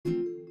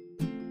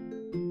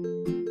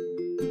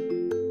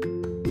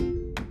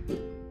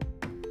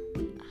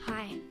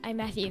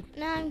Matthew.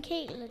 And I'm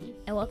Kaitlyn.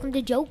 And welcome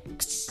to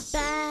Jokes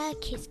By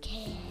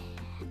Kidscasts.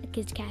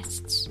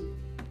 Kidscasts.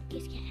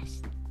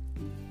 Kidscasts.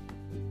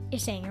 You're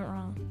saying it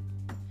wrong.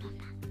 No, I'm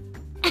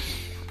not.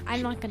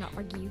 I'm not gonna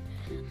argue.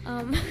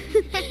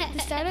 To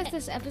start off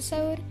this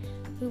episode,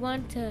 we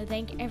want to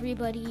thank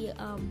everybody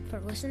for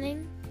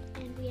listening.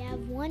 And we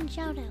have one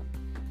shout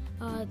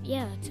out.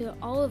 To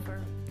Oliver,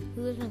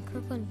 who lives in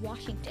Kirkland,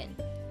 Washington.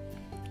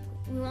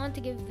 We want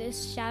to give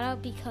this shout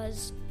out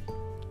because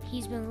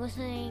he's been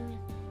listening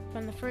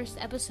from the first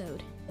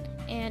episode,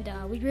 and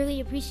we really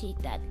appreciate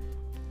that.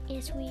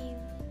 Yes, we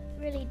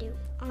really do.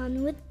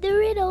 On with the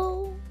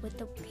riddle.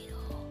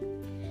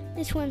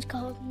 This one's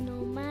called No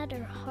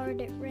Matter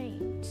Hard It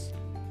Rains.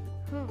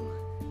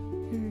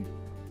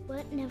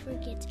 What never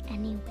gets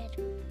any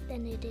wetter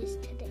than it is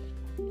today,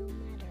 no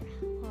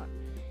matter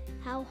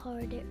how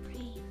hard it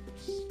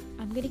rains?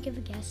 I'm gonna give a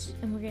guess,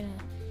 and we're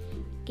gonna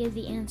give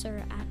the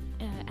answer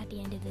at the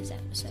end of this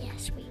episode.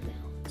 Yes, we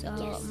will.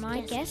 So my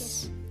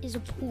guess is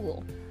a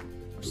pool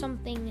or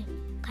something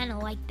kind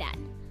of like that.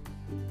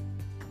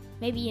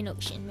 Maybe an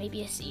ocean,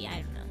 maybe a sea.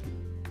 I don't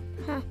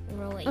know.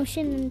 Or a lake.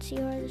 Ocean and sea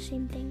are the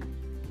same thing.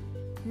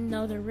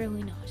 No, they're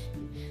really not.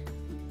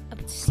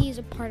 The sea is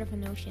a part of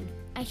an ocean.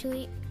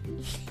 Actually,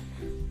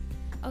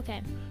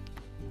 okay.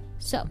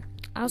 So,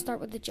 I'll start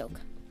with the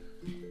joke.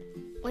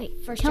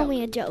 Wait, first tell joke.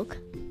 me a joke.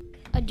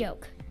 A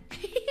joke.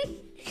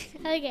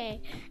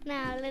 Okay,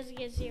 now let's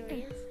get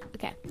serious.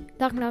 Okay.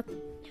 Knock, knock.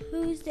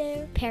 Who's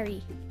there?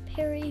 Perry.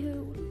 Perry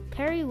who?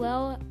 Perry,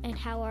 well, and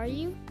how are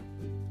you?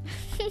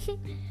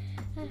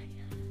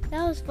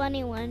 That was a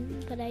funny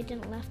one, but I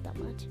didn't laugh that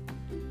much.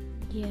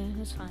 Yeah,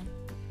 that's fine.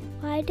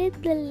 Why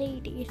did the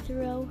lady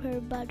throw her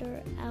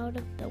butter out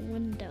of the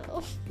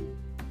window?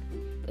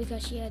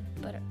 Because she had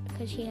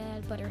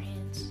butter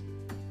hands.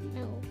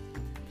 No,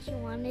 she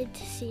wanted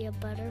to see a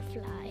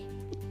butterfly.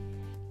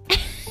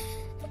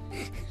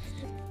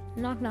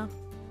 Knock, knock.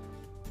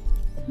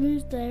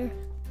 Who's there?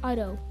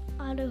 Otto.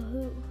 Otto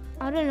who?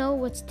 I don't know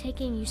what's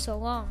taking you so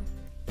long.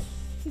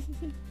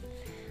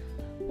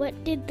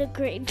 What did the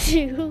grape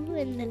do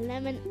when the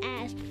lemon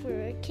asked for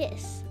a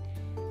kiss?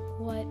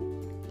 What?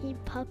 He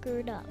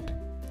puckered up.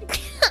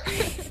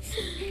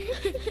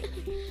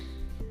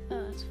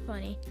 Oh, that's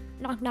funny.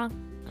 Knock, knock.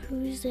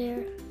 Who's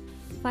there?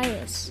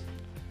 Phyllis.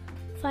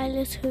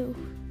 Phyllis who?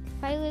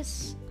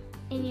 Phyllis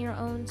in your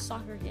own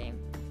soccer game.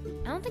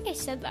 I don't think I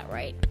said that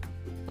right.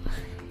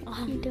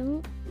 You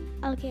don't?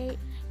 Okay,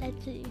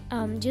 let's see.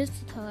 Just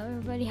to tell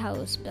everybody how it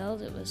was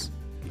spelled, it was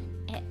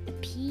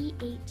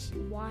Phyllis.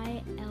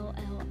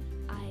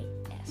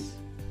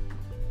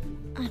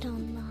 I do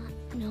not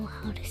know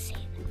how to say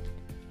that.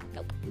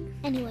 Nope.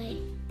 Anyway,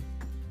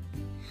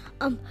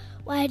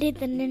 why did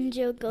the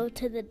ninja go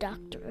to the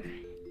doctor?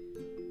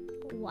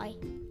 Why?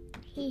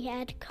 He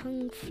had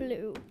kung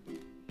flu.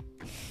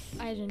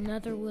 I had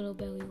another little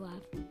belly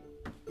laugh.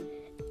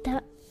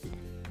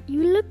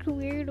 You looked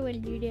weird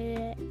when you did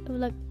it. It was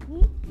like,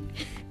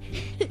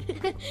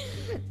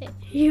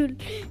 you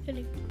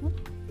like, boop,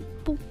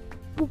 boop,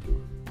 boop.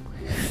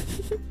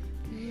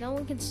 No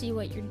one can see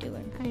what you're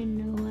doing. I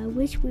know. I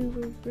wish we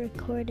were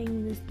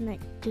recording this night,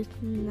 just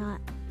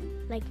not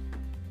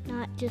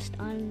just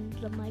on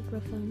the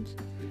microphones.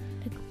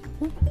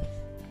 Like,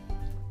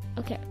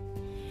 okay.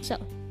 So,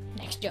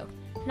 next joke.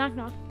 Knock,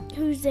 knock.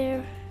 who's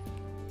there?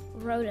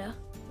 Rhoda.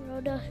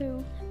 Rhoda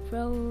who?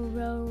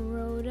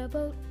 Rowed a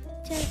boat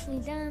gently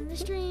down the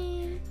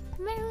stream.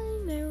 Merrily,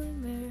 merrily,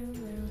 merrily,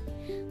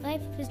 merrily.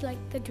 Life is like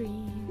a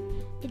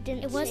dream. It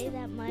didn't say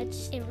that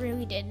much. It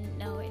really didn't.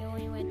 No, it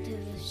only went to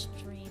the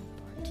stream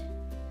part.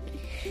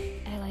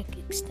 I like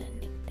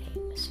extending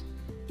things.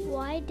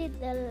 Why did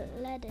the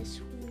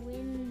lettuce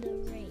win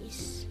the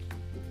race?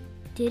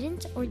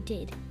 Didn't or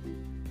did?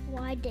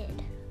 Why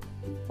did?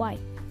 Why?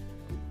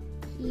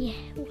 He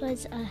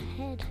was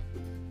ahead.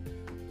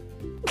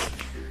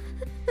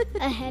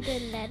 Ahead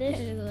of lettuce?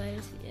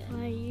 Yeah.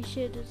 Why you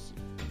should have.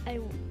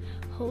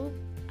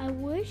 I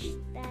wish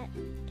that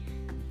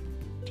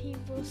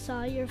people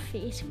saw your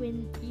face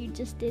when you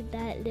just did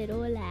that little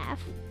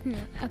laugh.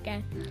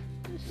 Okay.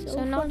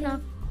 So knock, funny.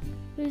 knock.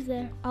 Who's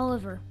there?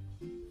 Oliver.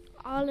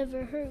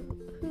 Oliver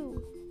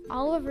who?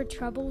 Oliver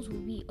troubles will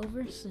be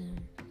over soon.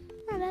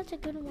 Oh, that's a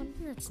good one.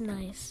 That's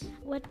nice.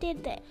 What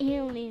did the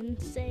alien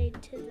say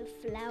to the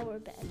flower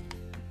bed?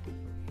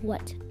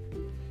 What?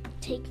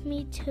 Take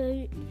me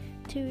to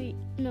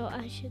no,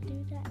 I should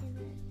do that in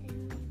the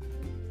alien.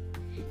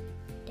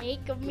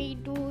 Take me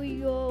to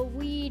your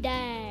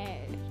weeder.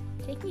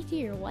 Take me to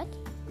your what?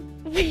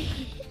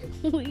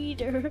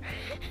 Weeder.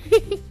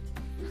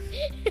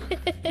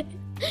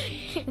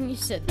 You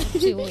said that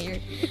too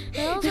weird.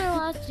 That was our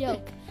last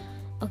joke.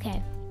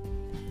 Okay.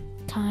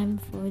 Time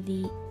for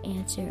the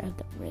answer of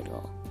the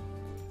riddle.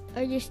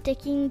 Are you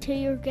sticking to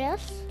your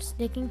guess?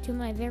 Sticking to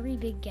my very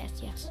big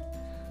guess, yes.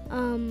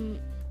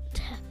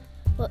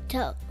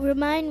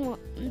 Remind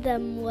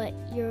them what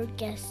your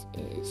guess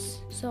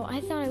is. So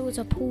I thought it was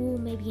a pool,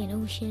 maybe an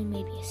ocean,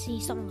 maybe a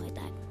sea, something like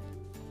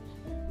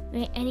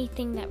that.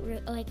 Anything that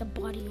like a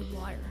body of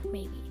water,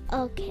 maybe.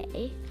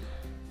 Okay.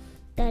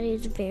 That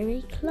is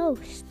very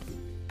close,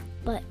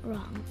 but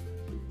wrong.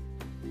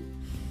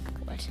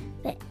 What?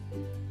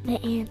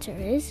 The answer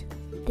is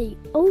the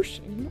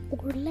ocean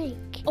or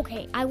lake.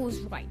 Okay, I was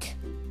right.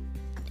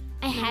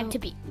 I had to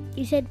be.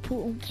 You said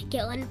pool.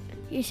 Kaitlyn.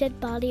 You said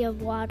body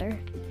of water.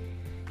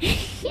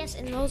 Yes,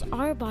 and those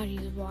are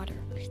bodies of water.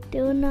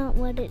 Still not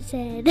what it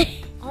said.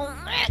 Oh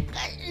my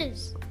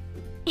goodness.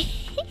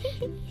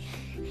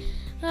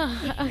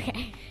 Oh,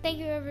 okay. Thank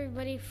you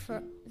everybody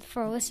for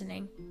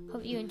listening.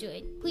 Hope you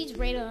enjoyed. Please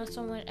rate us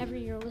on whatever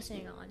you're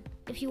listening on.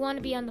 If you want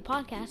to be on the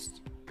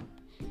podcast,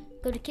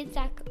 go to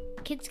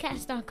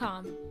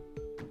kidscast.com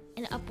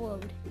and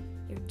upload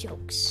your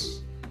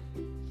jokes.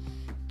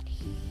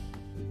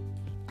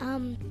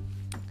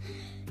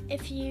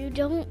 If you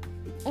don't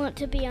want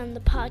to be on the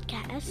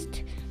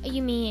podcast,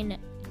 You mean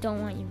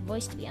don't want your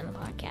voice to be on the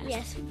podcast?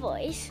 yes,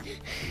 voice.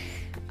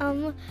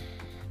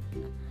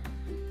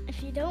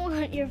 If you don't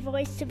want your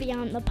voice to be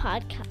on the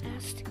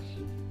podcast,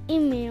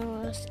 email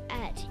us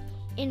at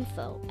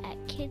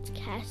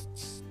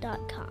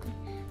info@kidscasts.com.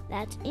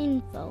 That's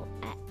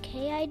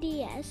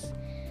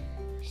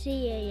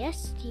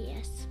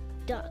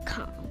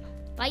info@kidscasts.com.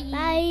 Bye.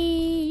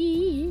 Bye.